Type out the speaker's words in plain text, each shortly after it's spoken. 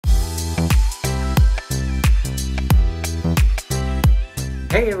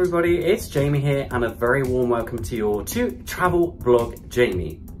Hey everybody, it's Jamie here and a very warm welcome to your travel vlog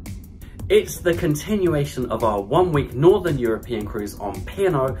Jamie. It's the continuation of our 1-week Northern European cruise on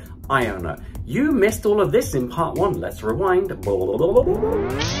P&O Iona. You missed all of this in part 1, let's rewind.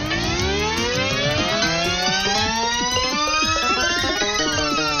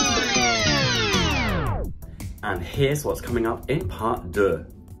 And here's what's coming up in part 2.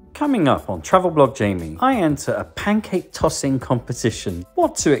 Coming up on Travel Blog Jamie, I enter a pancake tossing competition.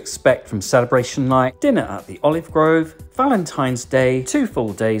 What to expect from celebration night, dinner at the Olive Grove, Valentine's Day, 2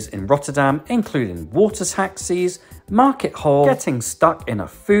 full days in Rotterdam, including water taxis, MarktHal, getting stuck in a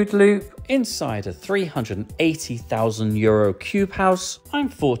food loop, inside a €380,000 cube house. I'm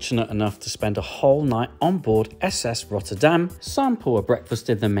fortunate enough to spend a whole night on board SS Rotterdam, sample a breakfast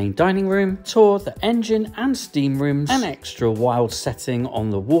in the main dining room, tour the engine and steam rooms, an extra wild setting on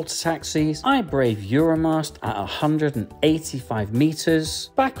the water taxis. I brave Euromast at 185 meters,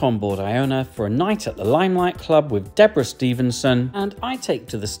 back on board Iona for a night at the Limelight Club with Deborah Stevenson, and I take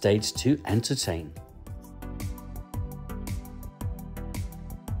to the stage to entertain.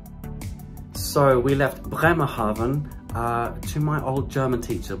 So we left Bremerhaven to my old German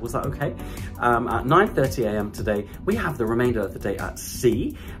teacher, was that okay? At 9:30 AM today. We have the remainder of the day at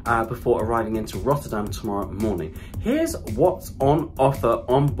sea before arriving into Rotterdam tomorrow morning. Here's what's on offer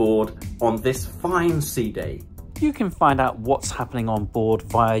on board on this fine sea day. You can find out what's happening on board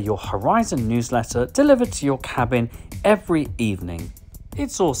via your Horizon newsletter delivered to your cabin every evening.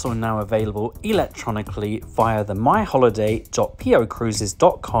 It's also now available electronically via the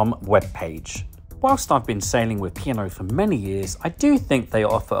myholiday.pocruises.com webpage. Whilst I've been sailing with P&O for many years, I do think they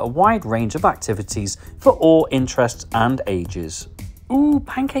offer a wide range of activities for all interests and ages. Ooh,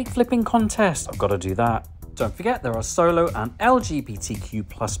 pancake flipping contest, I've got to do that. Don't forget there are solo and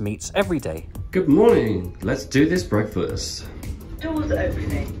LGBTQ+ meets every day. Good morning, let's do this breakfast. Doors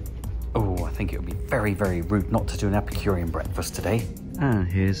opening. Oh, I think it would be very, very rude not to do an Epicurean breakfast today. And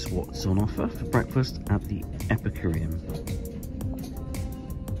here's what's on offer for breakfast at the Epicurean.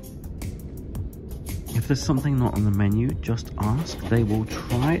 If there's something not on the menu, just ask. They will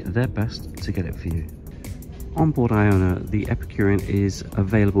try their best to get it for you. On board Iona, the Epicurean is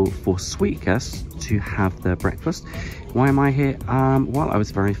available for suite guests to have their breakfast. Why am I here? Well, I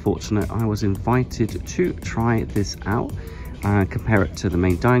was very fortunate. I was invited to try this out. Compare it to the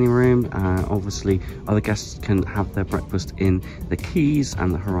main dining room. Obviously, other guests can have their breakfast in the Keys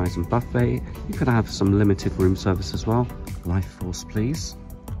and the Horizon buffet. You could have some limited room service as well. Life force, please.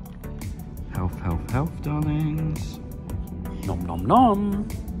 Health, health, health, darlings. Nom nom nom.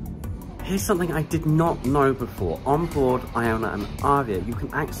 Here's something I did not know before. On board Iona and Avia, you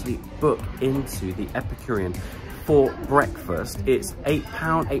can actually book into the Epicurean for breakfast. It's £8,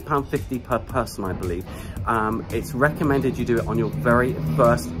 £8.50 per person, I believe. It's recommended you do it on your very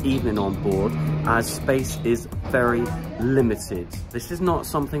first evening on board, as space is very limited. This is not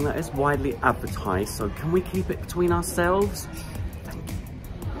something that is widely advertised, so can we keep it between ourselves? Thank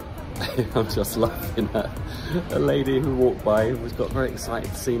you. I'm just laughing at a lady who walked by who got very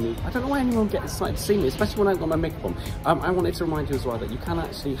excited to see me. I don't know why anyone gets excited to see me, especially when I've got my makeup on. I wanted to remind you as well that you can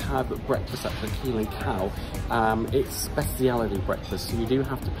actually have breakfast at the Keel and Cow. It's speciality breakfast, so you do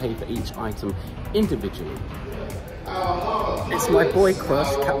have to pay for each item individually. It's my boy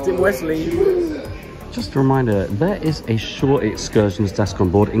crush, Captain Wesley. Just a reminder, there is a short excursions desk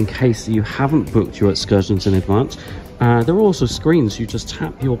on board in case you haven't booked your excursions in advance. There are also screens. You just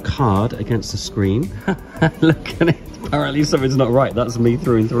tap your card against the screen. Look at it. Apparently something's not right. That's me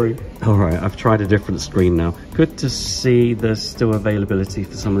through and through. All right, I've tried a different screen now. Good to see there's still availability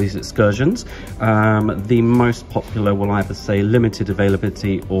for some of these excursions. The most popular will either say limited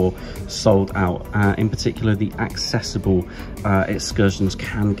availability or sold out. In particular, the accessible excursions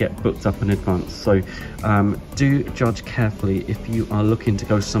can get booked up in advance. So do judge carefully if you are looking to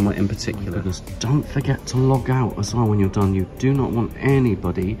go somewhere in particular. Don't forget to log out as well when you're done. You do not want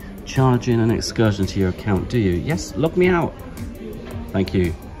anybody charging an excursion to your account, do you? Yes, log me out. Thank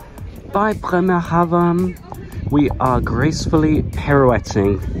you. Bye, Bremerhaven. We are gracefully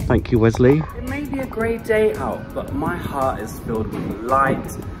pirouetting. Thank you, Wesley. It may be a grey day out, but my heart is filled with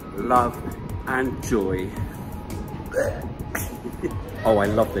light, love, and joy. Oh, I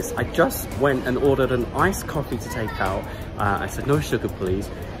love this. I just went and ordered an iced coffee to take out. I said, no sugar, please.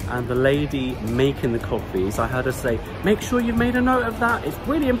 And the lady making the coffees, I heard her say, make sure you've made a note of that. It's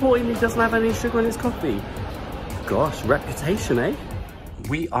really important he doesn't have any sugar in his coffee. Gosh, reputation, eh?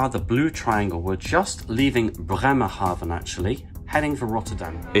 We are the Blue Triangle. We're just leaving Bremerhaven, actually, heading for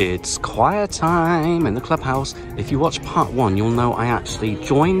Rotterdam. It's choir time in the clubhouse. If you watch part 1, you'll know I actually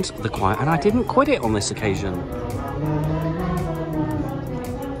joined the choir and I didn't quit it on this occasion.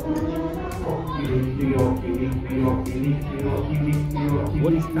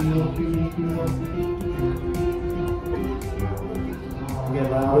 What is that?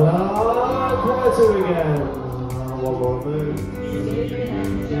 Get louder, quieter again. One more move.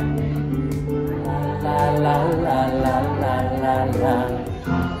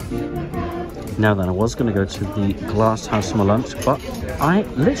 Now then, I was going to go to the glass house for my lunch, but I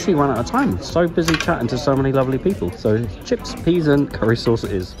literally ran out of time. So busy chatting to so many lovely people. So chips, peas and curry sauce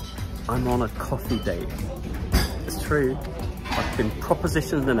it is. I'm on a coffee date. It's true. I've been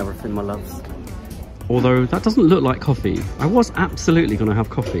propositioned and everything, my loves. Although that doesn't look like coffee. I was absolutely going to have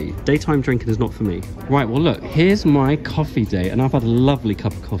coffee. Daytime drinking is not for me. Right, well look, here's my coffee date and I've had a lovely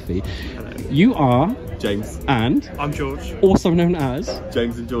cup of coffee. Hello. You are... James. And? I'm George. Also known as?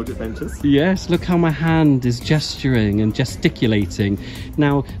 James and George Adventures. Yes, look how my hand is gesturing and gesticulating.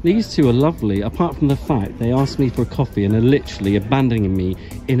 Now, these two are lovely, apart from the fact they asked me for a coffee and are literally abandoning me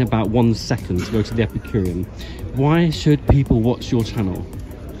in about 1 second to go to the Epicurean. Why should people watch your channel?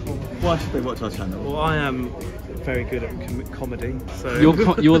 Why should they watch our channel? Well, I am very good at comedy, so... You're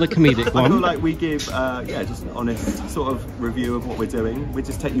the comedic I feel one. like we give, yeah, just an honest sort of review of what we're doing. We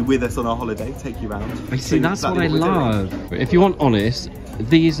just take you with us on our holiday, take you around. I see, that's what I love. If you want honest,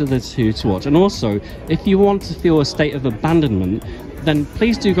 these are the two to watch. And also, if you want to feel a state of abandonment, then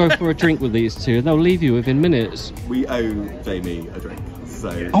please do go for a drink with these two. They'll leave you within minutes. We owe Jamie a drink,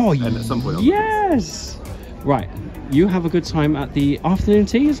 so... Oh, and at some point yes! Right, you have a good time at the afternoon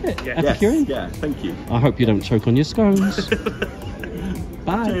tea, is it? Yeah. Epicurean? Yes, yeah, thank you. I hope you don't choke on your scones.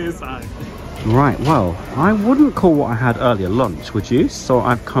 Bye. Cheers. Bye. Right, well, I wouldn't call what I had earlier lunch, would you? So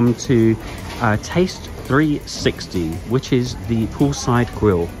I've come to Taste 360, which is the poolside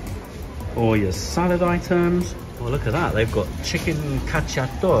grill. All your salad items. Well, look at that. They've got chicken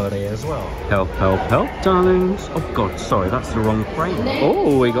cacciatore as well. Help, help, help, darlings. Oh, God, sorry, that's the wrong frame.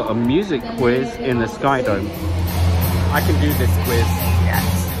 Oh, we got a music quiz in the Sky Dome. I can do this quiz.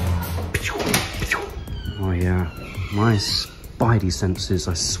 Yes. Oh, yeah. My spidey senses,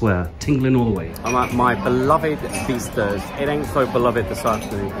 I swear, tingling all the way. I'm at my beloved Feasters. It ain't so beloved this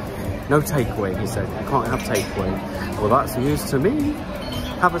afternoon. No takeaway, he said. You can't have takeaway. Well, that's news to me.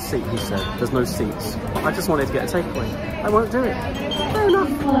 Have a seat, he said. There's no seats. I just wanted to get a takeaway. I won't do it. Fair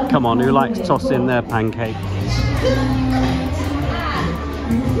enough. Come on, who likes tossing their pancake?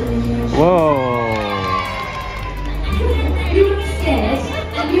 Whoa. You look scared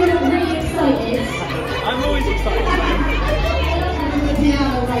and you look really excited. I'm always excited.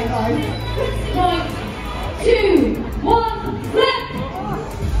 Right, 2, 1, flip!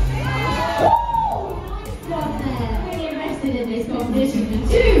 Really invested in this competition.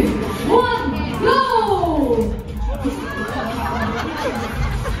 2, 1, go!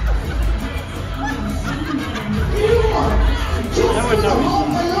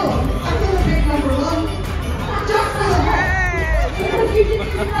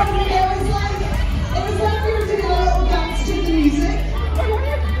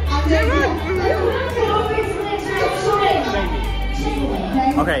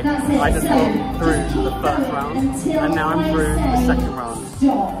 Okay, I just got through the first round, and now I'm through the second round.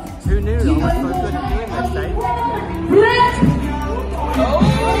 Who knew I was so good at doing this, Dave?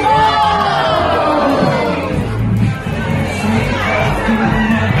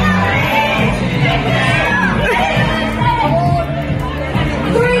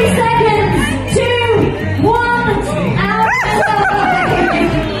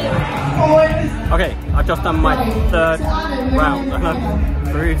 Okay, I've just done my third round and I'm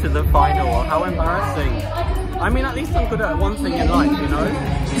through to the final. How embarrassing. I mean, at least I'm good at one thing in life, you know?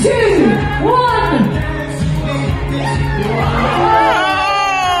 2, 1!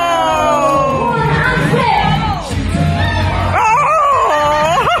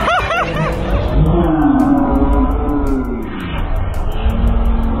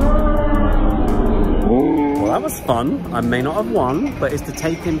 Well, that was fun. I may not have won, but it's the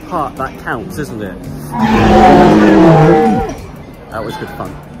taking part that counts, isn't it? That was good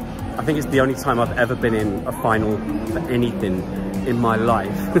fun. I think it's the only time I've ever been in a final for anything in my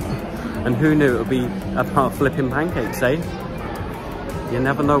life. And who knew it would be about flipping pancakes, eh? You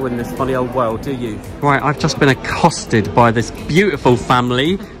never know in this funny old world, do you? Right, I've just been accosted by this beautiful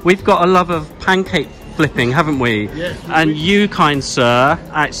family. We've got a love of pancake flipping, haven't we? Yes. And you, kind sir,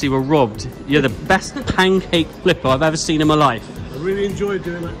 actually were robbed. You're the best pancake flipper I've ever seen in my life. I really enjoyed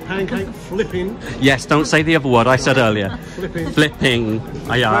doing that pancake flipping. Yes, don't say the other word I said earlier. Flipping. Flipping.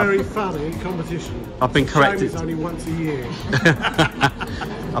 I am. Very funny competition. I've been corrected. Shame it's only once a year.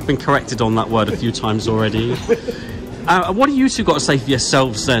 I've been corrected on that word a few times already. What do you two got to say for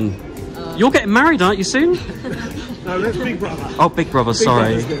yourselves then? You're getting married, aren't you, soon? No, that's Big Brother. Oh, Big Brother, Big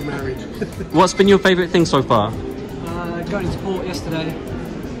sorry. Brother's getting married. What's been your favourite thing so far? Going to port yesterday.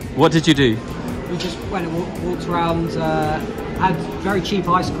 What did you do? We just went and walked around, had very cheap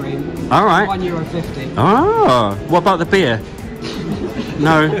ice cream. All right. €1.50. Oh, what about the beer?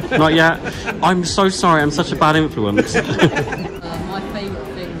 No, not yet. I'm so sorry, I'm such a bad influence. My favourite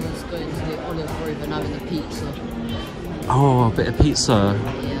thing was going to the Olive Grove and having a pizza. Oh, a bit of pizza.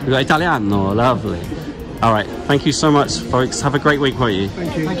 Yeah. You got Italiano, lovely. All right, thank you so much, folks. Have a great week, won't you?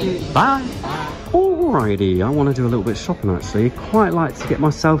 Thank you. Thank you. Bye. Alrighty, I want to do a little bit of shopping actually. Quite like to get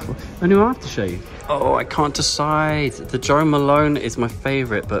myself a new aftershave. Oh, I can't decide. The Joe Malone is my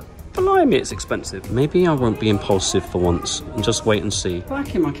favourite, but blimey, it's expensive. Maybe I won't be impulsive for once and just wait and see.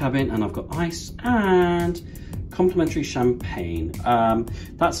 Back in my cabin, and I've got ice and complimentary champagne.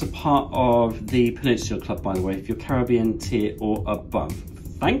 That's a part of the Peninsula Club, by the way, if you're Caribbean tier or above.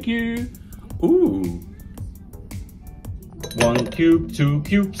 Thank you. Ooh. 1 cube, 2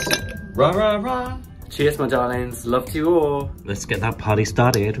 cubes. Rah, rah, rah. Cheers, my darlings. Love to you all. Let's get that party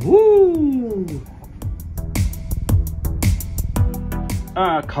started. Woo!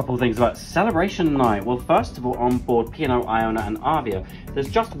 A couple of things about celebration night. Well, first of all, on board P&O Iona and Avia, there's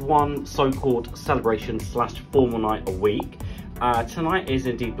just one so-called celebration / formal night a week. Tonight is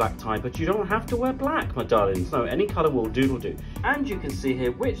indeed black tie, but you don't have to wear black, my darlings. No, any colour will do. And you can see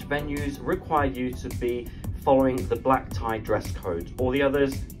here which venues require you to be following the black tie dress code. All the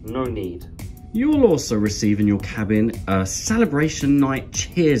others, no need. You'll also receive in your cabin a celebration night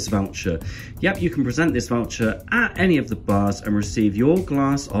cheers voucher. Yep, you can present this voucher at any of the bars and receive your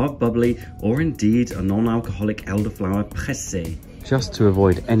glass of bubbly or indeed a non-alcoholic elderflower pressé. Just to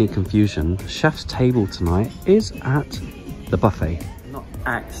avoid any confusion, the chef's table tonight is at the buffet. Not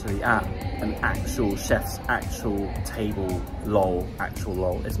actually at an actual chef's actual table, lol, actual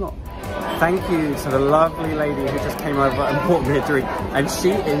lol. It's not. Thank you to the lovely lady who just came over and bought me a drink, and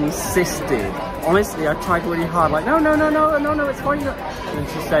she insisted. Honestly, I tried really hard, like, no, it's fine. And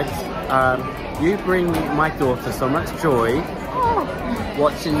she said, you bring my daughter so much joy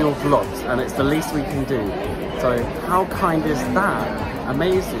watching your vlogs, and it's the least we can do. So how kind is that?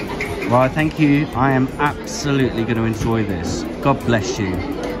 Amazing. Well, thank you. I am absolutely going to enjoy this. God bless you.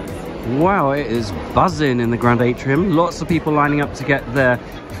 Wow, it is buzzing in the Grand Atrium. Lots of people lining up to get their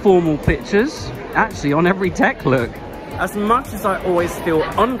formal pictures. Actually, on every deck, look. As much as I always feel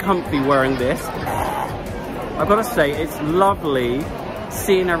uncomfy wearing this, I've got to say, it's lovely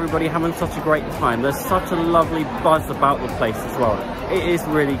seeing everybody having such a great time. There's such a lovely buzz about the place as well. It is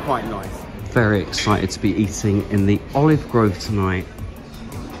really quite nice. Very excited to be eating in the Olive Grove tonight.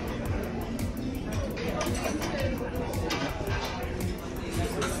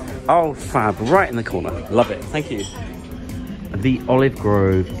 Oh, fab, right in the corner. Love it, thank you. The Olive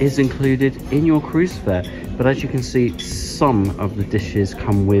Grove is included in your cruise fare, but as you can see, some of the dishes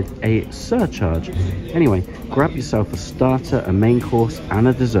come with a surcharge. Anyway, grab yourself a starter, a main course, and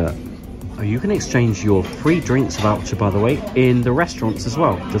a dessert. Oh, you can exchange your free drinks voucher, by the way, in the restaurants as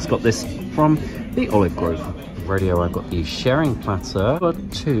well. Just got this from the Olive Grove. Radio, I've got the sharing platter for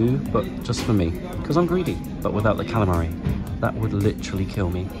 2, but just for me, because I'm greedy, but without the calamari. That would literally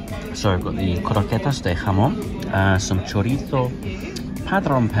kill me. So I've got the croquetas de jamón, some chorizo,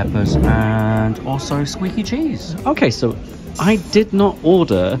 padron peppers, and also squeaky cheese. Okay, so I did not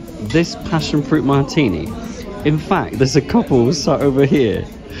order this passion fruit martini. In fact, there's a couple sat over here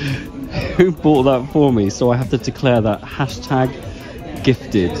who bought that for me, so I have to declare that hashtag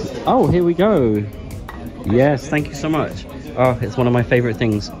gifted. Oh, here we go. Yes, thank you so much. Oh, it's one of my favorite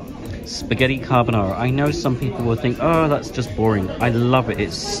things. Spaghetti carbonara. I know some people will think, oh, that's just boring. I love it.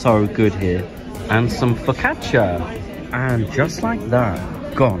 It's so good here. And some focaccia. And just like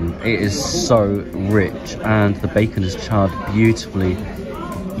that, gone. It is so rich. And the bacon is charred beautifully.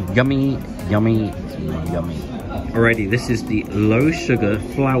 Yummy, yummy, yummy. Alrighty, this is the low sugar,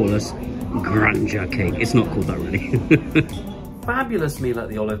 flourless granja cake. It's not called that really. Fabulous meal at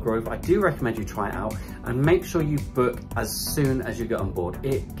the Olive Grove. I do recommend you try it out, and make sure you book as soon as you get on board.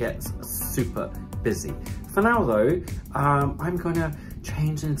 It gets super busy. For now though, I'm going to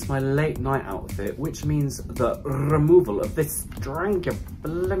change into my late night outfit, which means the removal of this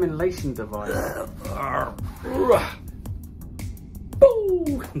strangulation device.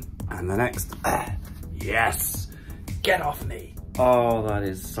 And the next, yes, get off me. Oh, that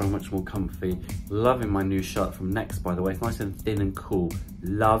is so much more comfy. Loving my new shirt from Next, by the way. It's nice and thin and cool.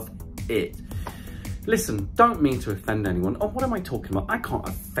 Love it. Listen, don't mean to offend anyone. Oh, what am I talking about? I can't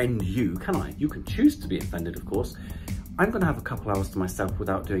offend you, can I? You can choose to be offended, of course. I'm going to have a couple hours to myself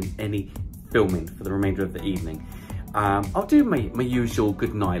without doing any filming for the remainder of the evening. I'll do my usual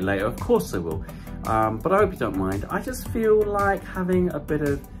good night later. Of course I will. But I hope you don't mind. I just feel like having a bit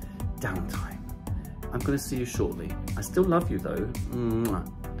of downtime. I'm going to see you shortly. I still love you though. Mwah.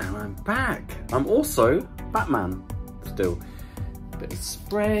 And I'm back. I'm also Batman still. Bit of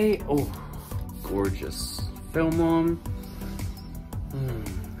spray. Oh, gorgeous. Film on.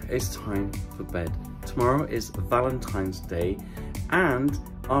 It's time for bed. Tomorrow is Valentine's Day and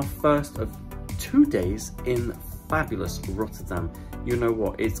our first of 2 days in fabulous Rotterdam. You know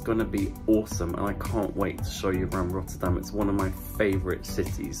what, it's gonna be awesome and I can't wait to show you around Rotterdam. It's one of my favorite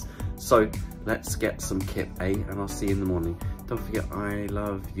cities. So let's get some kit, and I'll see you in the morning. Don't forget, I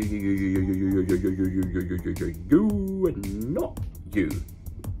love you, and not you.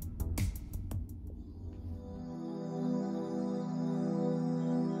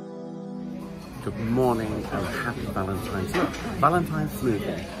 Good morning and happy Valentine's. Look, Valentine's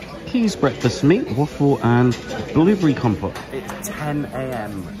smoothie. Peas breakfast meat, waffle and blueberry compote. It's 10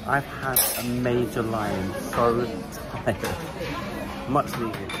 AM. I've had a major lie. I'm so tired. Much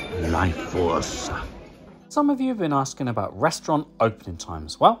needed. Life force. Some of you have been asking about restaurant opening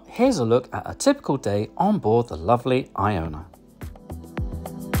times. Well, here's a look at a typical day on board the lovely Iona.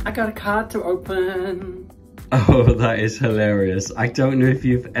 I got a card to open. Oh, that is hilarious. I don't know if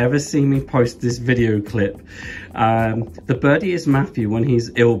you've ever seen me post this video clip. The birdie is Matthew when he's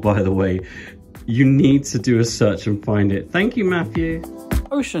ill, by the way. You need to do a search and find it. Thank you, Matthew.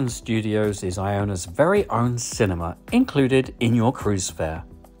 Ocean Studios is Iona's very own cinema, included in your cruise fare.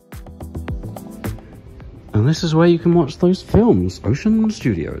 And this is where you can watch those films, Ocean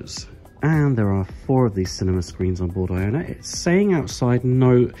Studios. And there are 4 of these cinema screens on board Iona. It's saying outside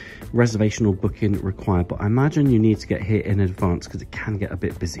no reservation or booking required, but I imagine you need to get here in advance because it can get a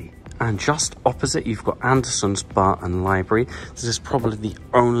bit busy. And just opposite, you've got Anderson's Bar and Library. This is probably the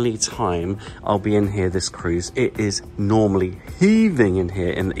only time I'll be in here this cruise. It is normally heaving in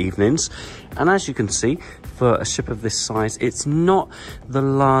here in the evenings. And as you can see, for a ship of this size, it's not the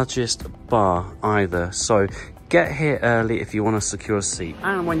largest bar either. So get here early if you want to secure a seat.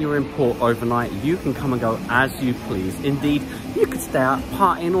 And when you're in port overnight, you can come and go as you please. Indeed, you could stay out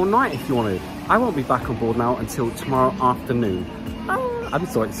partying all night if you wanted. I won't be back on board now until tomorrow afternoon. I'm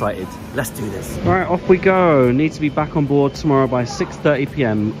so excited. Let's do this. All right, off we go. Need to be back on board tomorrow by 6:30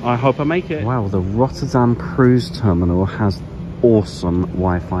 p.m. I hope I make it. Wow, the Rotterdam Cruise Terminal has awesome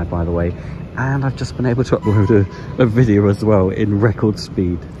Wi-Fi, by the way. And I've just been able to upload a video as well in record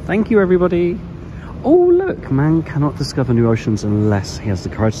speed. Thank you, everybody. Oh, look, man cannot discover new oceans unless he has the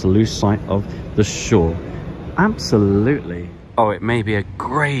courage to lose sight of the shore. Absolutely. Oh, it may be a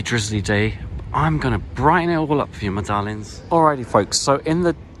grey, drizzly day. I'm going to brighten it all up for you, my darlings. Alrighty, folks. So in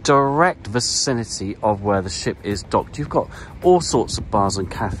the direct vicinity of where the ship is docked, you've got all sorts of bars and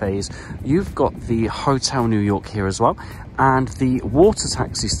cafes. You've got the Hotel New York here as well. And the water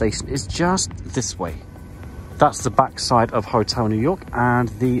taxi station is just this way. That's the backside of Hotel New York, and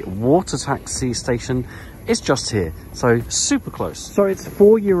the water taxi station is just here, so super close. So it's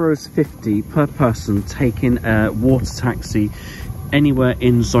 €4.50 per person taking a water taxi anywhere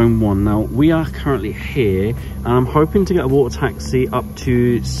in Zone 1. Now, we are currently here, and I'm hoping to get a water taxi up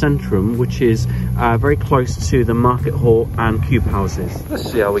to Centrum, which is very close to the Market Hall and Cube Houses.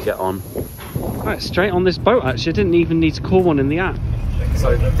 Let's see how we get on. Right, straight on this boat, actually. I didn't even need to call one in the app.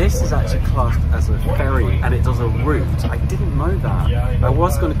 So this is actually classed as a ferry and it does a route. I didn't know that. I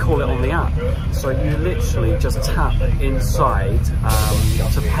was going to call it on the app. So you literally just tap inside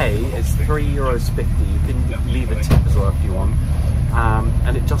to pay. It's €3.50. You can leave a tip as well if you want.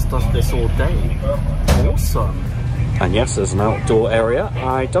 And it just does this all day. Awesome. And yes, there's an outdoor area.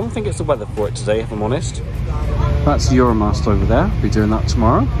 I don't think it's the weather for it today, if I'm honest. That's Euromast over there. Be doing that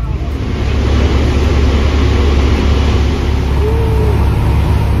tomorrow.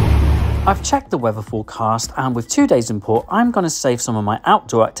 I've checked the weather forecast, and with 2 days in port, I'm going to save some of my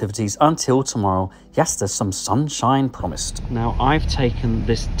outdoor activities until tomorrow. Yes, there's some sunshine promised. Now, I've taken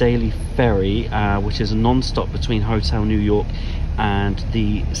this daily ferry, which is a non-stop between Hotel New York and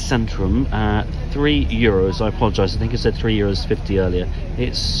the Centrum. €3. I apologise, I think I said €3.50 earlier.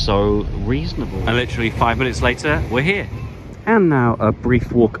 It's so reasonable. And literally 5 minutes later, we're here. And now a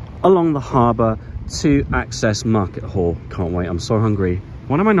brief walk along the harbour to access Market Hall. Can't wait, I'm so hungry.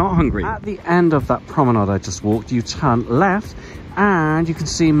 When am I not hungry? At the end of that promenade I just walked, you turn left and you can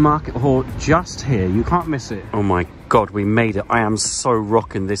see Market Hall just here. You can't miss it. Oh my God, we made it. I am so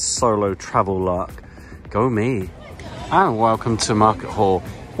rocking this solo travel lark. Go me. And welcome to Market Hall,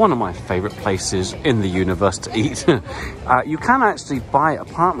 one of my favourite places in the universe to eat. You can actually buy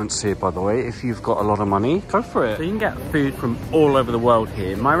apartments here, by the way, if you've got a lot of money. Go for it. So you can get food from all over the world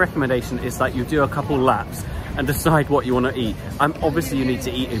here. My recommendation is that you do a couple laps and decide what you want to eat. Obviously you need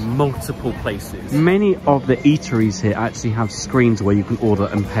to eat in multiple places. Many of the eateries here actually have screens where you can order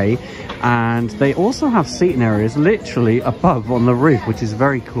and pay, and they also have seating areas literally above on the roof, which is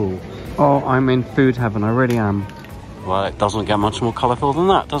very cool. Oh, I'm in food heaven, I really am. Well, it doesn't get much more colourful than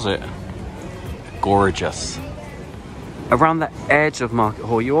that, does it? Gorgeous. Around the edge of Market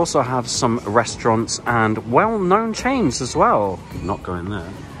Hall, you also have some restaurants and well-known chains as well. Not going there.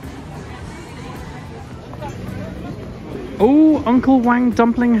 Oh, Uncle Wang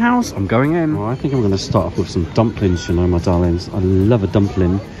Dumpling House. I'm going in. Oh, I think I'm going to start off with some dumplings, you know, my darlings. I love a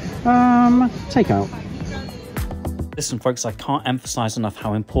dumpling. Takeout. Listen, folks, I can't emphasize enough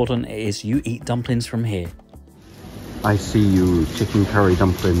how important it is you eat dumplings from here. I see you, chicken curry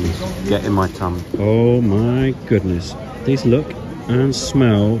dumplings. Get in my tum. Oh my goodness. These look and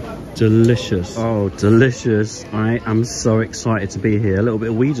smell delicious. Oh, delicious. I am so excited to be here. A little bit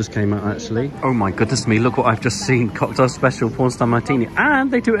of wee just came out, actually. Oh my goodness me, look what I've just seen. Cocktail special, porn star martini.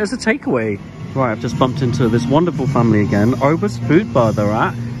 And they do it as a takeaway. Right, I've just bumped into this wonderful family again. Ober's Food Bar they're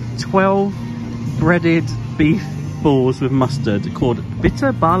at. 12 breaded beef balls with mustard called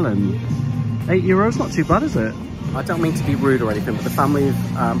Bitter Ballen. €8, not too bad, is it? I don't mean to be rude or anything, but the family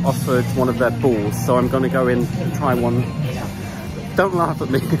offered one of their balls, so I'm going to go in and try one. Don't laugh at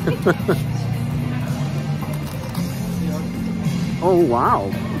me. Oh,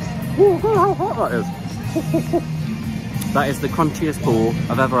 wow. Ooh, look how hot that is. That is the crunchiest ball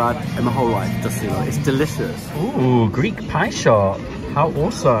I've ever had in my whole life, just so you know. It's delicious. Ooh, Greek pie shop. How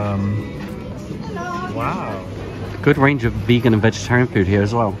awesome. Wow. Good range of vegan and vegetarian food here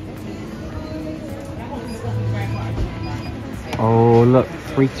as well. Oh, look,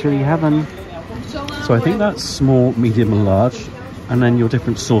 free heaven. So I think that's small, medium and large. And then your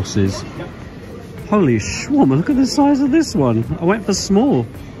different sauces. Holy shawarma, look at the size of this one. I went for small.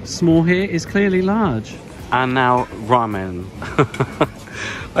 Small here is clearly large. And now ramen.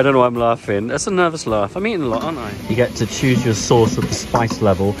 I don't know why I'm laughing. That's a nervous laugh. I'm eating a lot, aren't I? You get to choose your sauce with the spice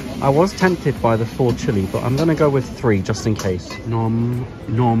level. I was tempted by the 4 chili, but I'm going to go with 3 just in case. Nom,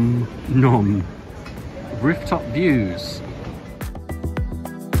 nom, nom. Rooftop views.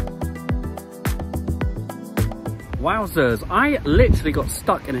 Wowzers, I literally got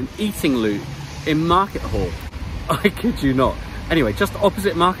stuck in an eating loop in Market Hall. I kid you not. Anyway, just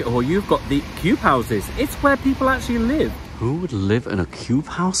opposite Market Hall, you've got the cube houses. It's where people actually live. Who would live in a cube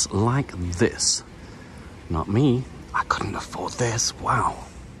house like this? Not me. I couldn't afford this. Wow.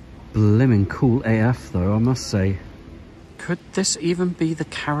 Blimmin' cool AF though, I must say. Could this even be the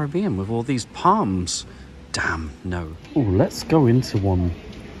Caribbean with all these palms? Damn, no. Oh, let's go into one.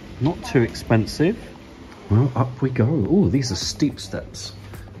 Not too expensive. Well, up we go. Oh, these are steep steps.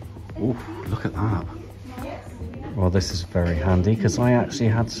 Oh, look at that. Well, this is very handy because I actually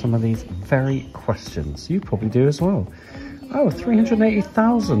had some of these very questions. You probably do as well. Oh,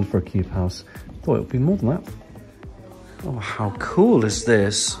 380,000 for a cube house. Thought it would be more than that. Oh, how cool is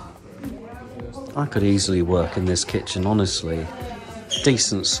this? I could easily work in this kitchen, honestly.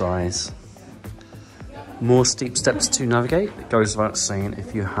 Decent size. More steep steps to navigate. It goes without saying,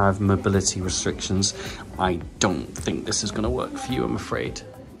 if you have mobility restrictions, I don't think this is going to work for you, I'm afraid.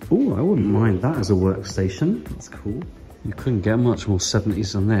 Oh, I wouldn't mind that as a workstation. That's cool. You couldn't get much more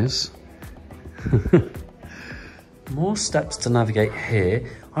 70s than this. More steps to navigate here.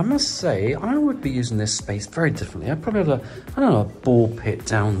 I must say, I would be using this space very differently. I'd probably have I don't know, a ball pit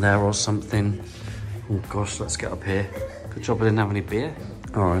down there or something. Oh gosh, let's get up here. Good job I didn't have any beer.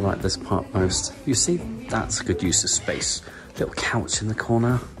 Oh, I like this part most. You see, that's a good use of space. Little couch in the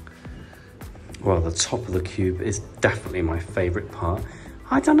corner. Well, the top of the cube is definitely my favourite part.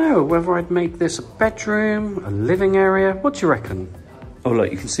 I don't know whether I'd make this a bedroom, a living area. What do you reckon? Oh,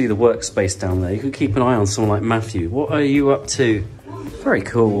 look, you can see the workspace down there. You could keep an eye on someone like Matthew. What are you up to? Very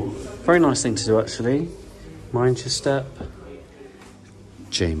cool. Very nice thing to do, actually. Mind your step.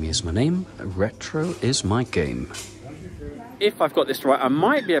 Jamie is my name. Retro is my game. If I've got this right, I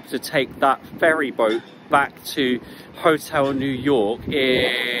might be able to take that ferry boat back to Hotel New York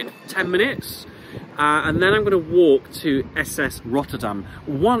in 10 minutes. And then I'm going to walk to SS Rotterdam,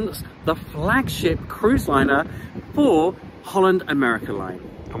 once the flagship cruise liner for Holland America Line.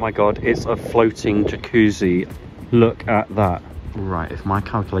 Oh my God, it's a floating jacuzzi. Look at that. Right, if my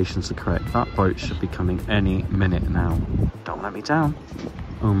calculations are correct, that boat should be coming any minute now. Don't let me down.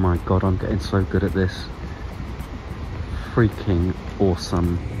 Oh my God, I'm getting so good at this. Freaking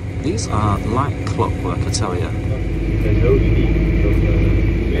awesome. These are like clockwork, I tell you.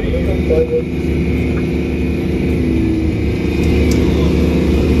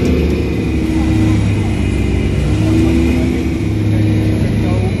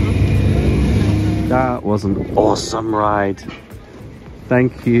 That was an awesome ride.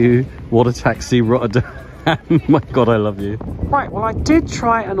 Thank you, Water Taxi Rotterdam. My God, I love you. Right, well, I did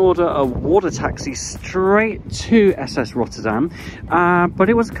try and order a water taxi straight to SS Rotterdam, but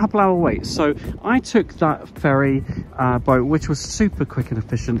it was a couple-hour wait. So I took that ferry boat, which was super quick and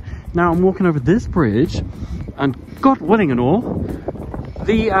efficient. Now I'm walking over this bridge, and God willing and all,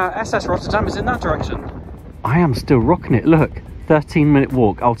 the SS Rotterdam is in that direction. I am still rocking it, look. 13-minute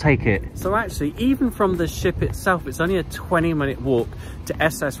walk, I'll take it. So actually, even from the ship itself, it's only a 20-minute walk to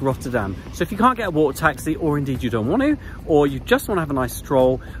SS Rotterdam. So if you can't get a water taxi, or indeed you don't want to, or you just want to have a nice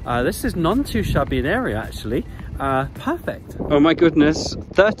stroll, this is none too shabby an area actually. Perfect. Oh my goodness,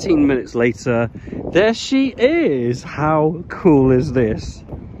 13 minutes later, there she is. How cool is this?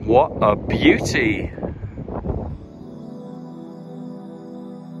 What a beauty.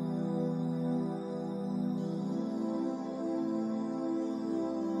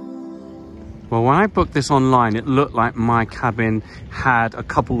 Well, when I booked this online, it looked like my cabin had a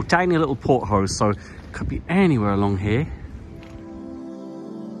couple tiny little portholes, so it could be anywhere along here.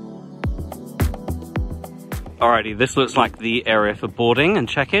 Alrighty, this looks like the area for boarding and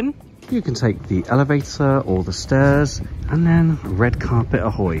check-in. You can take the elevator or the stairs, and then red carpet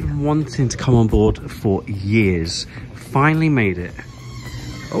ahoy. Wanting to come on board for years. Finally made it.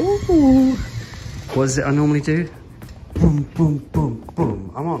 Oh, what is it I normally do? Boom, boom, boom,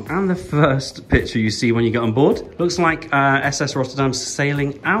 boom, I'm on. And the first picture you see when you get on board looks like SS Rotterdam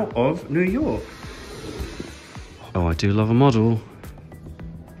sailing out of New York. Oh, I do love a model.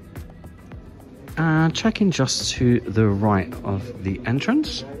 Check-in just to the right of the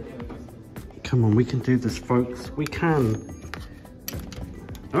entrance. Come on, we can do this, folks. We can.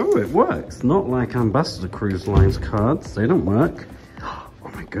 Oh, it works. Not like Ambassador Cruise Lines cards. They don't work. Oh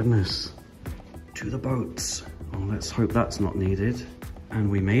my goodness. To the boats. Oh, let's hope that's not needed. And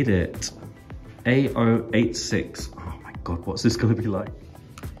we made it. A086. Oh my God, what's this gonna be like?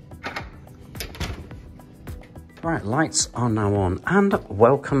 Right, lights are now on, and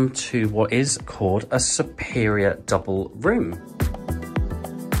welcome to what is called a superior double room.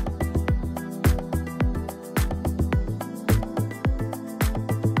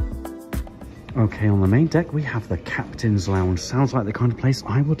 Okay, on the main deck we have the Captain's Lounge. Sounds like the kind of place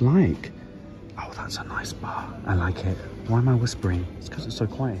I would like. Oh, that's a nice bar. I like it. Why am I whispering? It's because it's so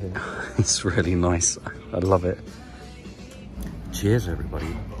quiet here. It's really nice. I love it. Cheers, everybody.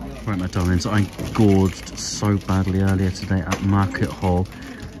 Right, my darlings, I gorged so badly earlier today at MarktHal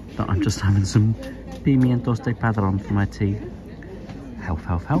that I'm just having some pimientos de padron for my tea. Health,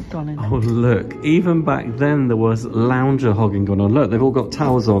 health, health, darling. Oh, look. Even back then, there was lounger hogging going on. Look, they've all got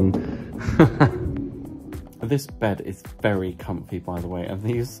towels on. This bed is very comfy, by the way, and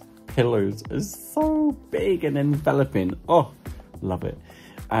these pillows are so big and enveloping. Oh, love it.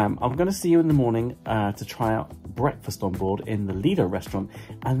 I'm going to see you in the morning to try out breakfast on board in the Lido restaurant,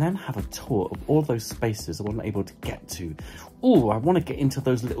 and then have a tour of all those spaces I wasn't able to get to. Oh, I want to get into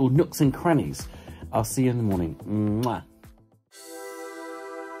those little nooks and crannies. I'll see you in the morning. Mwah.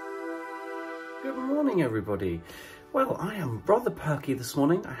 Good morning, everybody. Well, I am rather perky this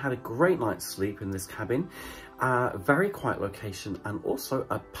morning. I had a great night's sleep in this cabin. Very quiet location, and also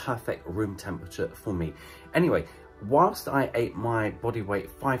a perfect room temperature for me. Anyway, whilst I ate my body weight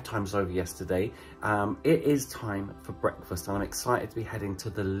 5 times over yesterday, it is time for breakfast, and I'm excited to be heading to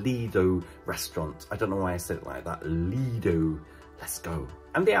the Lido restaurant. I don't know why I said it like that. Lido. Let's go.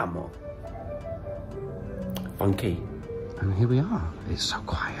 Andiamo. Funky. And here we are. It's so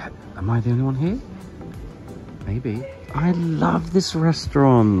quiet. Am I the only one here? Maybe. I love this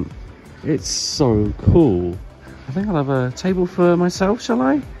restaurant. It's so cool. I think I'll have a table for myself, shall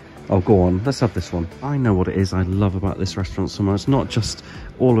I? Oh, go on, let's have this one. I know what it is I love about this restaurant so much. It's not just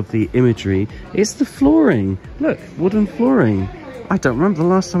all of the imagery, it's the flooring. Look, wooden flooring. I don't remember the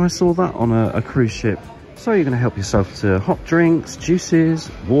last time I saw that on a cruise ship. So you're gonna help yourself to hot drinks,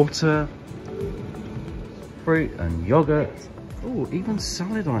 juices, water, fruit and yogurt. Oh, even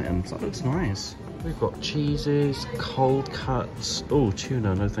salad items, that looks nice. We've got cheeses, cold cuts. Oh,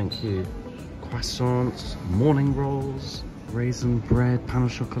 tuna, no thank you. Croissants, morning rolls, raisin bread, pain au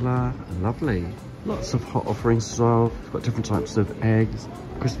chocolat, lovely. Lots of hot offerings as well. We've got different types of eggs,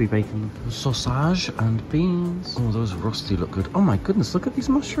 crispy bacon, sausage and beans. Oh, those rosti look good. Oh my goodness, look at these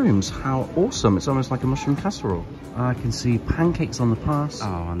mushrooms. How awesome. It's almost like a mushroom casserole. I can see pancakes on the pass.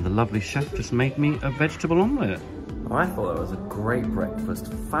 Oh, and the lovely chef just made me a vegetable omelette. I thought that was a great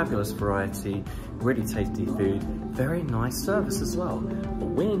breakfast. Fabulous variety, really tasty food, very nice service as well.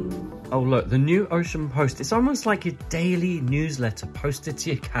 win. Oh look, the new Ocean Post. It's almost like a daily newsletter posted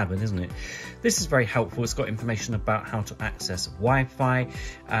to your cabin, isn't it? This is very helpful. It's got information about how to access Wi-Fi,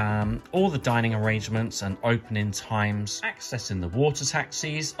 all the dining arrangements and opening times, accessing the water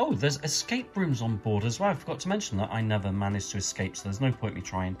taxis. Oh, there's escape rooms on board as well. I forgot to mention that. I never managed to escape, so there's no point me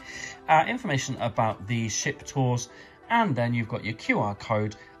trying. Information about the ship tours, and then you've got your QR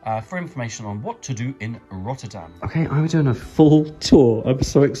code for information on what to do in Rotterdam. Okay, I'm doing a full tour. I'm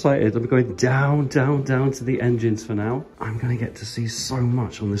so excited. I'm going down to the engines for now. I'm going to get to see so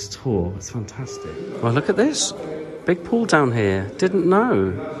much on this tour. It's fantastic. Well, look at this. Big pool down here. Didn't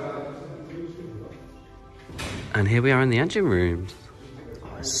know. And here we are in the engine rooms.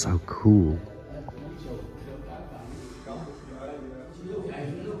 Oh, it's so cool.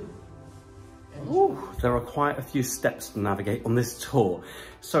 Ooh, there are quite a few steps to navigate on this tour.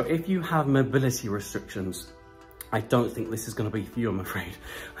 So if you have mobility restrictions, I don't think this is going to be for you, I'm afraid.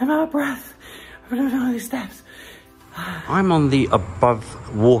 I'm out of breath. I'm doing all these steps. I'm on the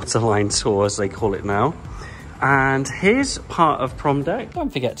above waterline tour, as they call it now. And here's part of prom deck.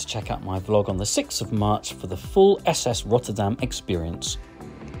 Don't forget to check out my vlog on the 6th of March for the full SS Rotterdam experience.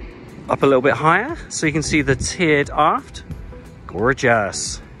 Up a little bit higher so you can see the tiered aft.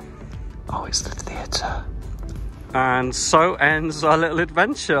 Gorgeous. Oh, it's the theatre. And so ends our little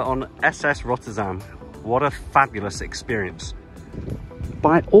adventure on SS Rotterdam. What a fabulous experience.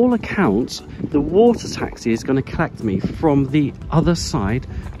 By all accounts, the water taxi is going to collect me from the other side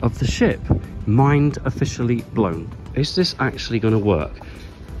of the ship. Mind officially blown. Is this actually going to work?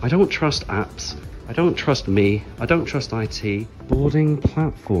 I don't trust apps. I don't trust me. I don't trust IT. Boarding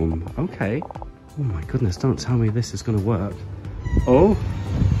platform. Okay. Oh my goodness, don't tell me this is going to work. Oh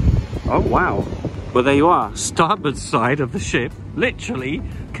wow. Well, there you are. Starboard side of the ship, literally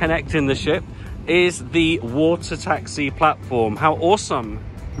connecting the ship, is the water taxi platform. How awesome.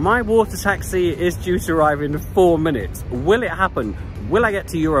 My water taxi is due to arrive in 4 minutes. Will it happen? Will I get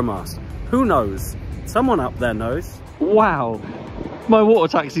to Euromast? Who knows? Someone up there knows. Wow. My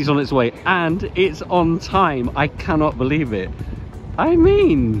water taxi's on its way and it's on time. I cannot believe it. I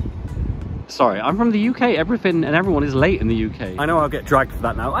mean... Sorry, I'm from the UK. Everything and everyone is late in the UK. I know I'll get dragged for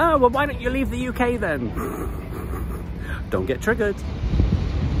that now. Oh, well, why don't you leave the UK then? Don't get triggered.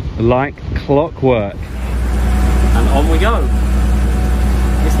 Like clockwork. And on we go.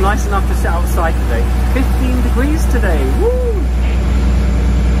 It's nice enough to sit outside today. 15 degrees today. Woo!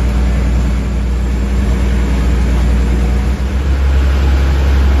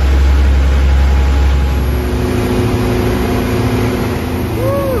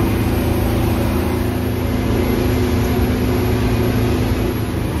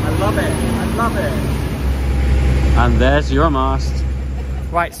 And there's Euromast.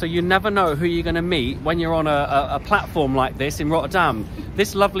 Right, so you never know who you're going to meet when you're on a platform like this in Rotterdam.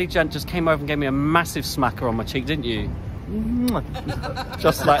 This lovely gent just came over and gave me a massive smacker on my cheek, didn't you?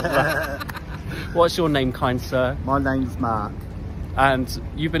 Just like that. What's your name, kind sir? My name's Mark. And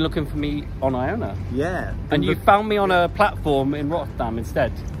you've been looking for me on Iona? Yeah. And you found me on a platform in Rotterdam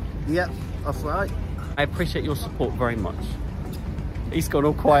instead? Yep, that's right. I appreciate your support very much. He's gone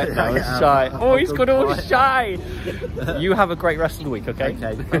all quiet now, he's shy. Oh, he's gone all shy. You have a great rest of the week, okay?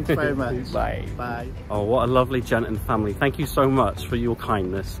 Okay, thanks very much. Bye. Bye. Oh, what a lovely gent and family. Thank you so much for your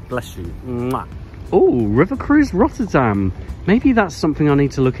kindness. Bless you. Mwah. Oh, River Cruise Rotterdam. Maybe that's something I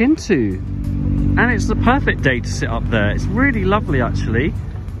need to look into. And it's the perfect day to sit up there. It's really lovely, actually.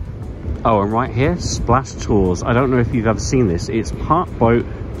 Oh, and right here, Splash Tours. I don't know if you've ever seen this. It's part boat,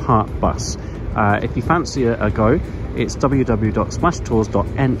 part bus. If you fancy a go, it's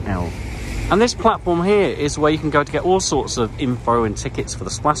www.splashtours.nl. And this platform here is where you can go to get all sorts of info and tickets for the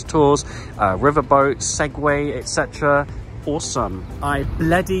Splash Tours, riverboats, Segway, etc. Awesome. I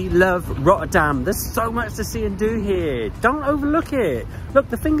bloody love Rotterdam. There's so much to see and do here. Don't overlook it. Look,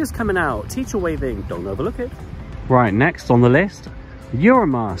 the finger's coming out. Teacher waving. Don't overlook it. Right, next on the list,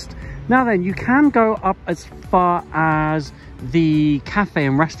 Euromast. Now then, you can go up as far as the cafe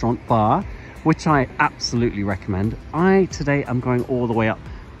and restaurant bar, which I absolutely recommend. Today I'm going all the way up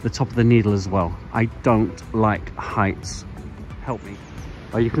the top of the Needle as well. I don't like heights. Help me.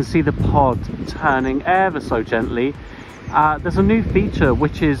 Oh, you can see the pod turning ever so gently. There's a new feature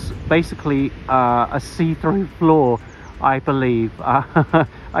which is basically a see-through floor, I believe.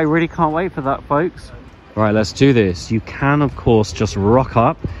 I really can't wait for that, folks. All right, let's do this. You can, of course, just rock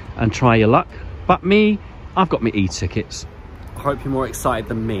up and try your luck. But me, I've got my e-tickets. I hope you're more excited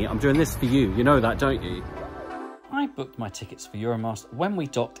than me. I'm doing this for you. You know that, don't you? I booked my tickets for Euromast when we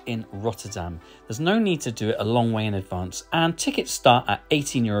docked in Rotterdam. There's no need to do it a long way in advance, and tickets start at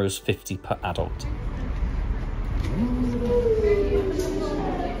 €18.50 per adult.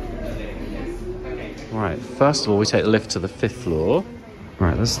 Right, first of all, we take the lift to the 5th floor.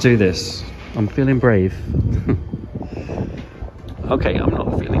 Right, let's do this. I'm feeling brave. Okay, I'm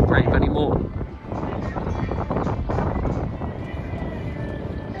not feeling brave anymore.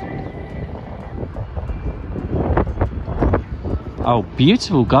 Oh,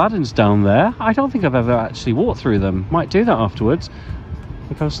 beautiful gardens down there. I don't think I've ever actually walked through them. Might do that afterwards.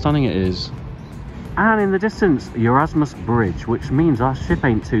 Look how stunning it is. And in the distance, Euromast Bridge, which means our ship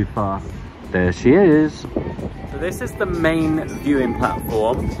ain't too far. There she is. So this is the main viewing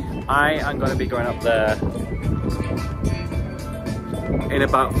platform. I am going to be going up there in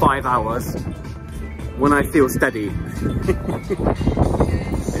about 5 hours when I feel steady.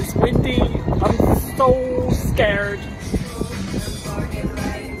 It's windy. I'm so scared.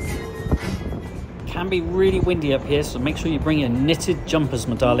 Can be really windy up here, so make sure you bring your knitted jumpers,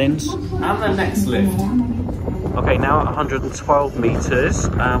 my darlings. And the next lift. Okay, now at 112 meters,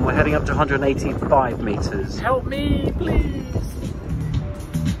 we're heading up to 185 meters. Help me, please.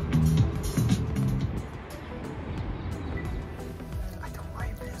 I don't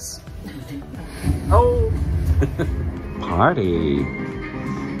like this. Oh. Party.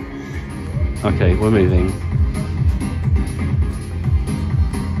 Okay, we're moving.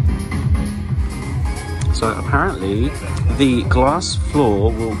 So apparently the glass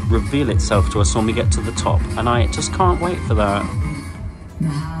floor will reveal itself to us when we get to the top, and I just can't wait for that. The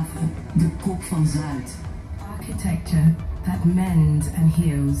haven, the kop van Zuid. Architecture that mends and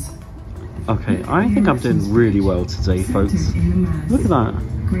heals. Okay, I think I'm doing really well today, folks. Look at that.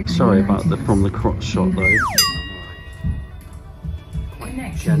 Sorry about the from the crotch shot though.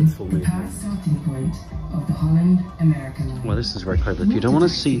 Gentle movement. Starting point of the Holland-American line. Well, this is very clever. If you don't want to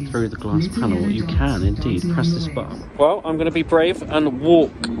see through the glass panel, you can indeed press this button. Well, I'm going to be brave and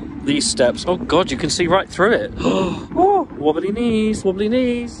walk these steps. Oh God, you can see right through it. Oh, wobbly knees, wobbly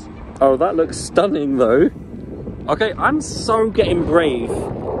knees. Oh, that looks stunning though. Okay, I'm so getting brave.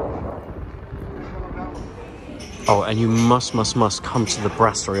 Oh, and you must come to the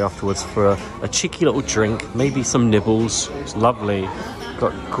brasserie afterwards for a cheeky little drink, maybe some nibbles. It's lovely.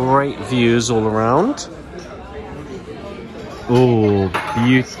 Got great views all around. Oh,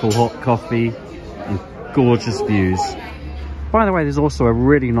 beautiful hot coffee and gorgeous views. By the way, there's also a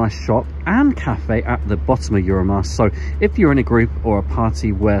really nice shop and cafe at the bottom of Euromast. So if you're in a group or a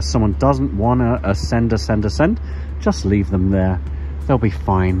party where someone doesn't want to ascend, just leave them there. They'll be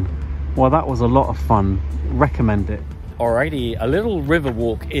fine. Well, that was a lot of fun. Recommend it. Alrighty, a little river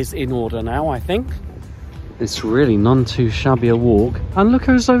walk is in order now, I think. It's really none too shabby a walk. And look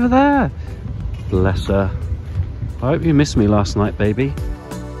who's over there. Bless her. I hope you missed me last night, baby.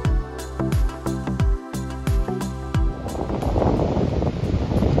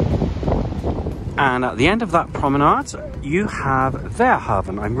 And at the end of that promenade, you have their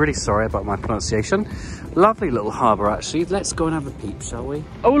haven. I'm really sorry about my pronunciation. Lovely little harbour, actually. Let's go and have a peep, shall we?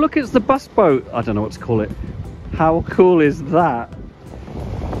 Oh, look, it's the bus boat. I don't know what to call it. How cool is that?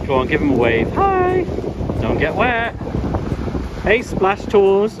 Go on, give him a wave. Hi! Don't get wet. Hey, Splash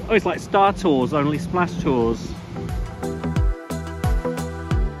Tours. Oh, it's like Star Tours, only Splash Tours.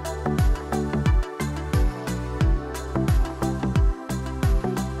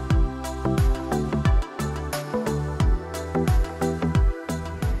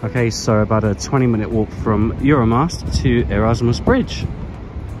 Okay, so about a 20-minute walk from Euromast to Euromast Bridge.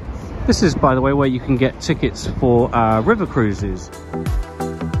 This is, by the way, where you can get tickets for river cruises.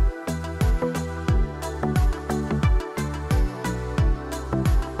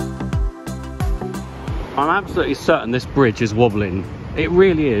 I'm absolutely certain this bridge is wobbling. It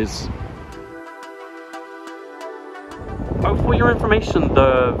really is. Oh, for your information,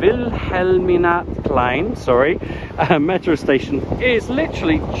 the Wilhelminaplein, metro station is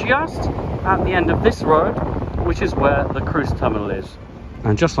literally just at the end of this road, which is where the cruise terminal is.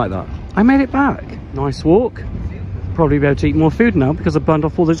 And just like that, I made it back. Nice walk. Probably be able to eat more food now because I burned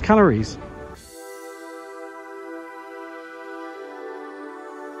off all those calories.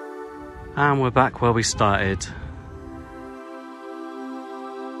 And we're back where we started.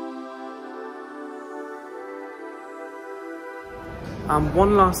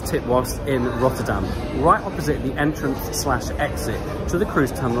 One last tip whilst in Rotterdam. Right opposite the entrance/exit to the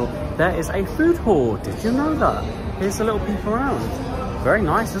cruise terminal, there is a food hall. Did you know that? Here's a little peep around. Very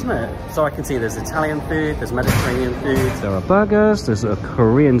nice, isn't it? So I can see there's Italian food, there's Mediterranean food. There are burgers, there's a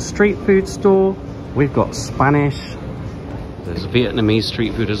Korean street food store. We've got Spanish. There's Vietnamese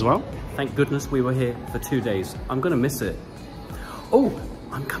street food as well. Thank goodness we were here for 2 days. I'm gonna miss it. Oh,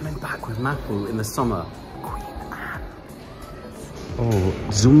 I'm coming back with MarktHal in the summer. Oh,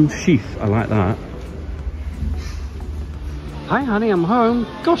 Zoom Chief, I like that. Hi honey, I'm home.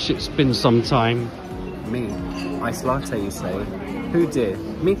 Gosh, it's been some time. Me. Iced latte, you say? Who, dear?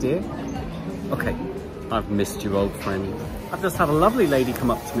 Me, dear? Okay. I've missed you, old friend. I've just had a lovely lady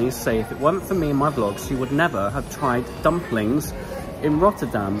come up to me and say if it weren't for me and my vlogs, she would never have tried dumplings in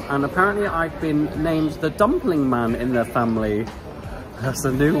Rotterdam. And apparently I've been named the dumpling man in their family. That's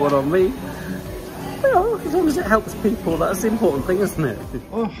a new one on me. Well, as long as it helps people, that's the important thing, isn't it?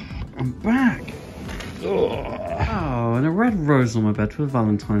 Oh, I'm back. Oh, and a red rose on my bed for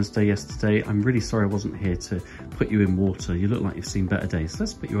Valentine's Day yesterday. I'm really sorry I wasn't here to put you in water. You look like you've seen better days. So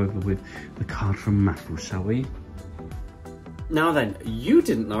let's put you over with the card from MarktHal, shall we? Now then, you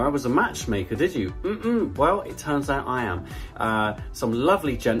didn't know I was a matchmaker, did you? Well, it turns out I am. Some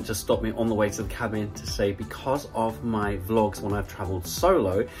lovely gent just stopped me on the way to the cabin to say because of my vlogs when I've travelled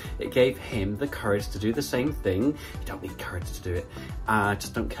solo, it gave him the courage to do the same thing. You don't need courage to do it.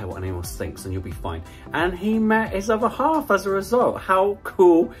 Just don't care what anyone else thinks and you'll be fine. And he met his other half as a result. How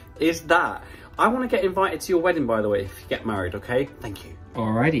cool is that? I want to get invited to your wedding, by the way, if you get married, okay? Thank you.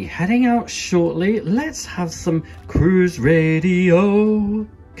 Alrighty, heading out shortly. Let's have some cruise radio.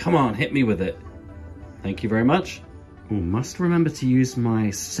 Come on, hit me with it. Thank you very much. Oh, must remember to use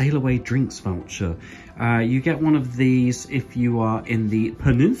my Sail Away drinks voucher. You get one of these if you are in the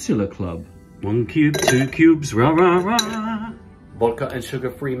Peninsula Club. 1 cube, 2 cubes, rah, rah, rah. Vodka and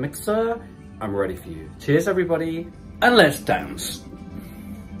sugar-free mixer. I'm ready for you. Cheers, everybody. And let's dance.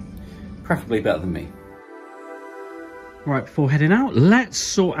 Preferably better than me. Right, before heading out, let's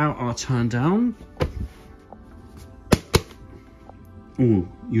sort out our turn down. Oh,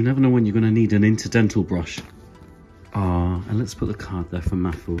 you never know when you're going to need an interdental brush. And let's put the card there for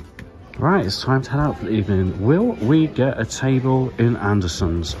MarktHal. Right, it's time to head out for the evening. Will we get a table in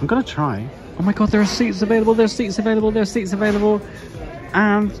Anderson's? I'm going to try. Oh my god, there are seats available, there's seats available, there's seats available.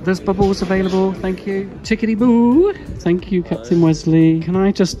 And there's bubbles available, thank you. Chickadee boo. Thank you, Captain Wesley. Can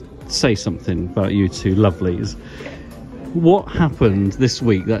I just say something about you two lovelies? What happened this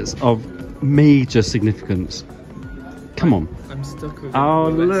week that's of major significance? Come on. I'm stuck with Oh,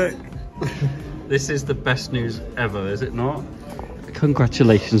 look. This is the best news ever, is it not?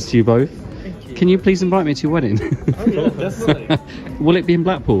 Congratulations to you both. Thank you. Can you please invite me to your wedding? Oh, yeah, definitely. Will it be in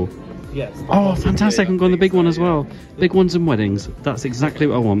Blackpool? Yes. Oh, fantastic. I'm going to the big one as well. Big ones and weddings. That's exactly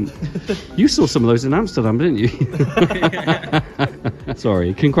what I want. You saw some of those in Amsterdam, didn't you?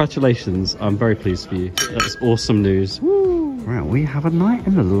 Sorry. Congratulations. I'm very pleased for you. That's awesome news. Woo. Right, we have a night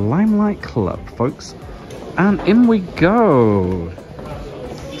in the Limelight Club, folks. And in we go.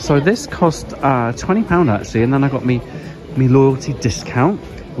 So this cost £20 actually, and then I got me loyalty discount.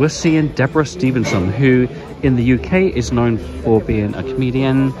 We're seeing Deborah Stevenson, who in the UK is known for being a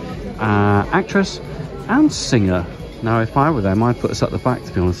comedian, actress and singer. Now if I were them, I'd put us at the back,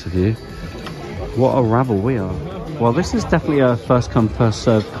 to be honest with you. What a rabble we are. Well, this is definitely a first come first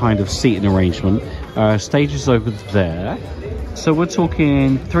served kind of seating arrangement. Stage is over there, so we're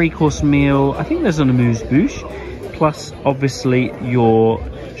talking 3-course meal. I think there's an amuse-bouche plus obviously your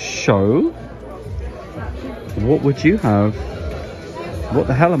show. What would you have? What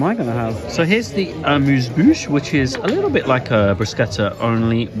the hell am I going to have? So here's the amuse-bouche, which is a little bit like a bruschetta,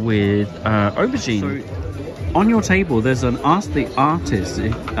 only with aubergine. So on your table, there's an Ask the Artist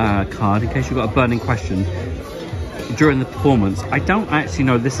card, in case you've got a burning question during the performance. I don't actually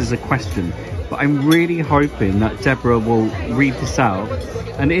know this is a question, but I'm really hoping that Deborah will read this out.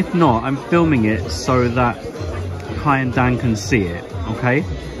 And if not, I'm filming it so that Kai and Dan can see it, okay?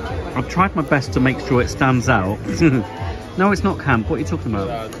 I've tried my best to make sure it stands out. No, it's not camp. What are you talking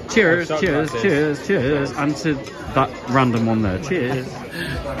about? Cheers, cheers, cheers, cheers. And to that random one there. Cheers.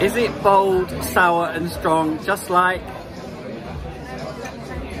 Is it bold, sour and strong, just like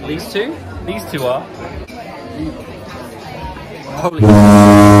these two? These two are. Holy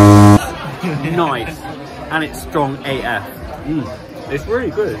nice. And it's strong AF. It's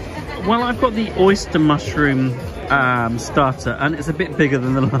really good. Well, I've got the oyster mushroom starter, and it's a bit bigger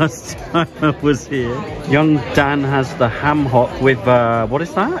than the last time I was here. Young Dan has the ham hock with what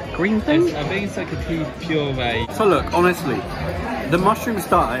is that green thing? I think it's like a pea puree. So look, honestly, the mushroom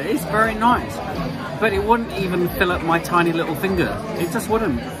starter is very nice, but it wouldn't even fill up my tiny little finger. It just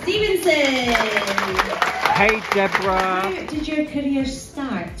wouldn't. Stevenson! Hey Deborah. Where did your career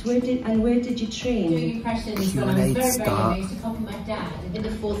start? Where did you train? Doing impressions when I was very young. I used to copy my dad. I did the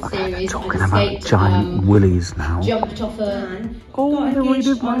 4th series. Talking about giant willies now. Jumped off a... Got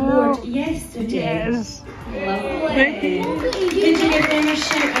engaged on board yesterday. Yes. Lovely. Could you give them a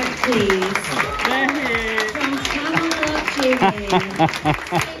shout out, please? From Pamela Jamie.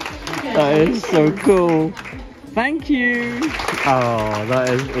 That is so cool. Thank you. Oh, that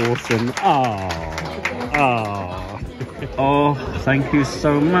is awesome. Oh. Thank you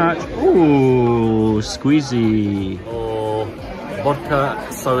so much. Ooh, squeezy. Or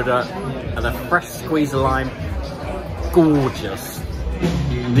vodka, soda, and a fresh squeeze of lime. Gorgeous.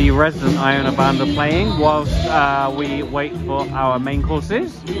 The resident Iona band are playing whilst we wait for our main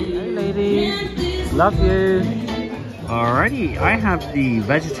courses. Hey lady, love you. Alrighty, I have the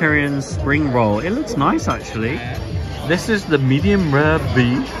vegetarian spring roll. It looks nice actually. This is the medium rare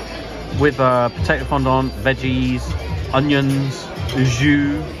beef with potato fondant, veggies, onions,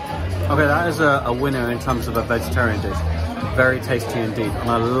 jus. Okay, that is a winner in terms of a vegetarian dish. Very tasty indeed, and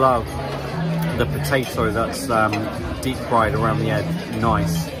I love the potato that's deep fried around the edge.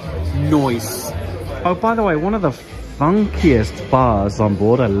 Nice. Oh, by the way, one of the funkiest bars on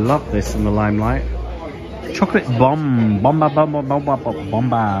board. I love this in the Limelight. Chocolate bomba.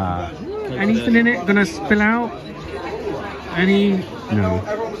 Anything in it gonna spill out? No.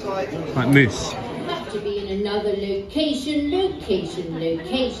 Like mousse. To be in another location.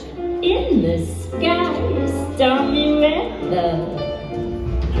 In the sky, stormy weather.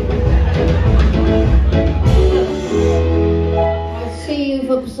 I see you've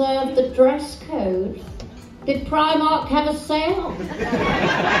observed the dress code. Did Primark have a sale?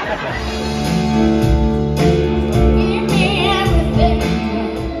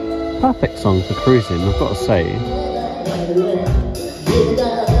 Perfect song for cruising, I've got to say.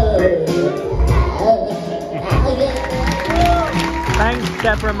 Thanks,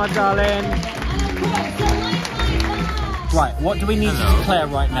 Deborah, my darling. Right, what do we need to declare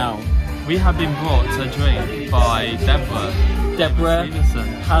right now? We have been brought a drink by Deborah. Deborah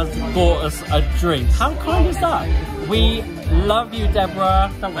has bought us a drink. How kind is that? We love you,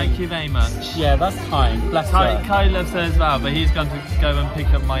 Deborah. Thank you very much. Yeah, that's kind. Bless her. Kai loves her as well, but he's going to go and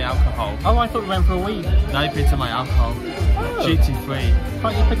pick up my alcohol. Oh, I thought we went for a weed. No, he picked up my alcohol. Oh. Duty free.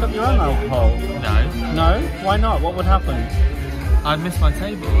 Can't you pick up your own alcohol? No. No? Why not? What would happen? I missed my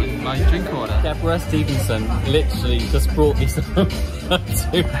table in my drink order. Deborah Stevenson literally just brought me some to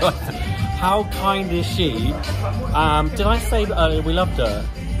us. How kind is she? Did I say earlier we loved her?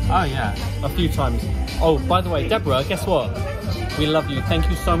 Oh yeah. A few times. Oh, by the way, Deborah, guess what? We love you. Thank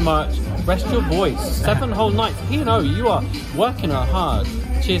you so much. Rest your voice. 7 whole nights. P&O, you are working her hard.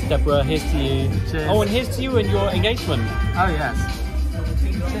 Cheers, Deborah. Here's to you. Cheers. Oh, and here's to you and your engagement. Oh yes.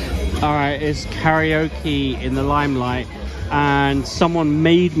 Cheers. All right, it's karaoke in the Limelight, and someone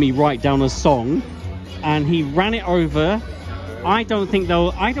made me write down a song, and he ran it over. I don't think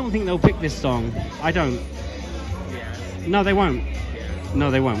they'll pick this song. I don't. No, they won't.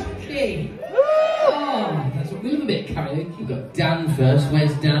 No, they won't. Hey. Oh, that's what we love a bit karaoke. We've got Dan first.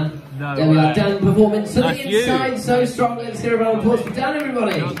 Where's Dan? No, there we are, Dan performing to That's the you. inside so strong. Let's hear a round of applause for Dan,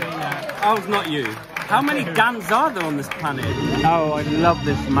 everybody. Oh, it's not you. How many Dans are there on this planet? Oh, I love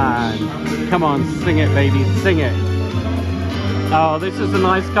this man. Come on, sing it, baby, sing it. Oh, this is a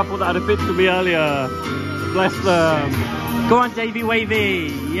nice couple that had a picture of me earlier. Bless them. Go on, Davey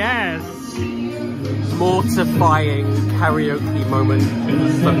Wavy. Yes. Mortifying karaoke moment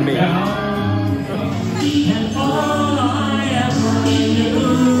for me.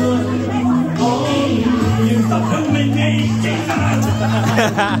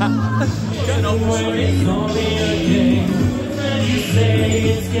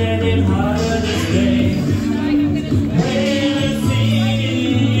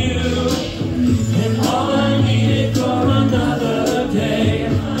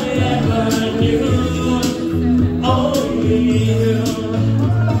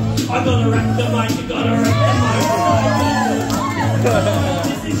 I'm gonna wreck the mic, you gotta wreck the mic.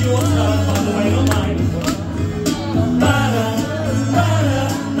 This is your turn, by the way, not mine.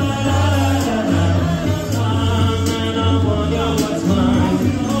 And I wonder what's mine.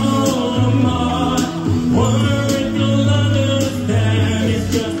 Oh, my, wonder if you'll understand. It's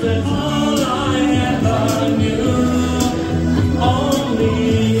just that all I ever knew, only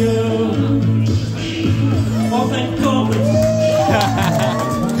you. Oh, thank God.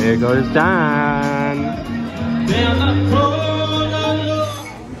 Here goes Dan.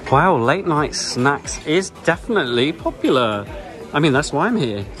 Wow, late night snacks is definitely popular. I mean, that's why I'm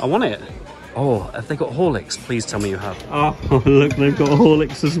here. I want it. Oh, have they got Horlicks? Please tell me you have. Oh, look, they've got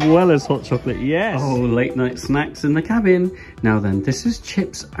Horlicks as well as hot chocolate. Yes. Oh, late night snacks in the cabin. Now then, this is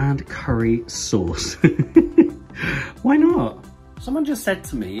chips and curry sauce. Why not? Someone just said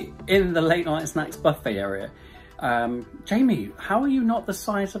to me in the late night snacks buffet area, Jamie, how are you not the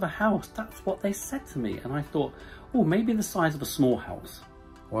size of a house? That's what they said to me. And I thought, oh, maybe the size of a small house.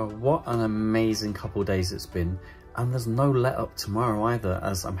 Well, what an amazing couple of days it's been. And there's no let up tomorrow either,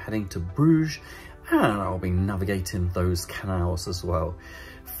 as I'm heading to Bruges and I'll be navigating those canals as well.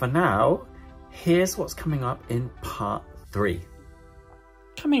 For now, here's what's coming up in part 3.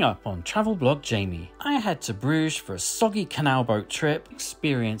 Coming up on Travel Blog Jamie, I head to Bruges for a soggy canal boat trip,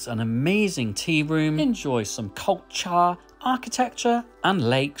 experience an amazing tea room, enjoy some culture, architecture and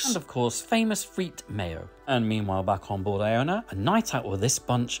lakes, and of course famous frites mayo. And meanwhile back on board Iona, a night out with this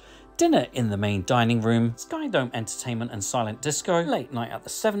bunch, dinner in the main dining room, Sky Dome entertainment and silent disco, late night at the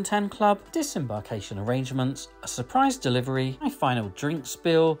 710 Club, disembarkation arrangements, a surprise delivery, my final drink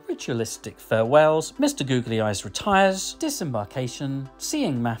spill, ritualistic farewells, Mr. Googly Eyes retires, disembarkation,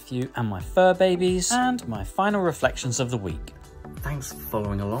 seeing Matthew and my fur babies, and my final reflections of the week. Thanks for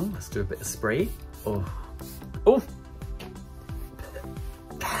following along. Let's do a bit of spray. Oh. Oh.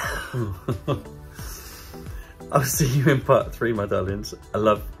 I'll see you in part 3, my darlings. I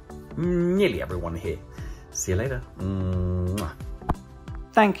love nearly everyone here. See you later. Mwah.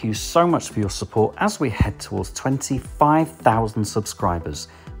 Thank you so much for your support as we head towards 25,000 subscribers.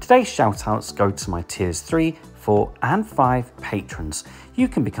 Today's shoutouts go to my tiers 3, 4 and 5 patrons. You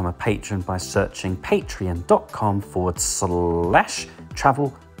can become a patron by searching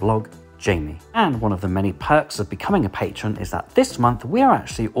patreon.com/travelblogjamie. And one of the many perks of becoming a patron is that this month we are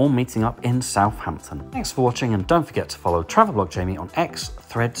actually all meeting up in Southampton. Thanks for watching, and don't forget to follow Travel Blog Jamie on X,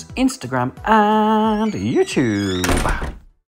 Threads, Instagram and YouTube.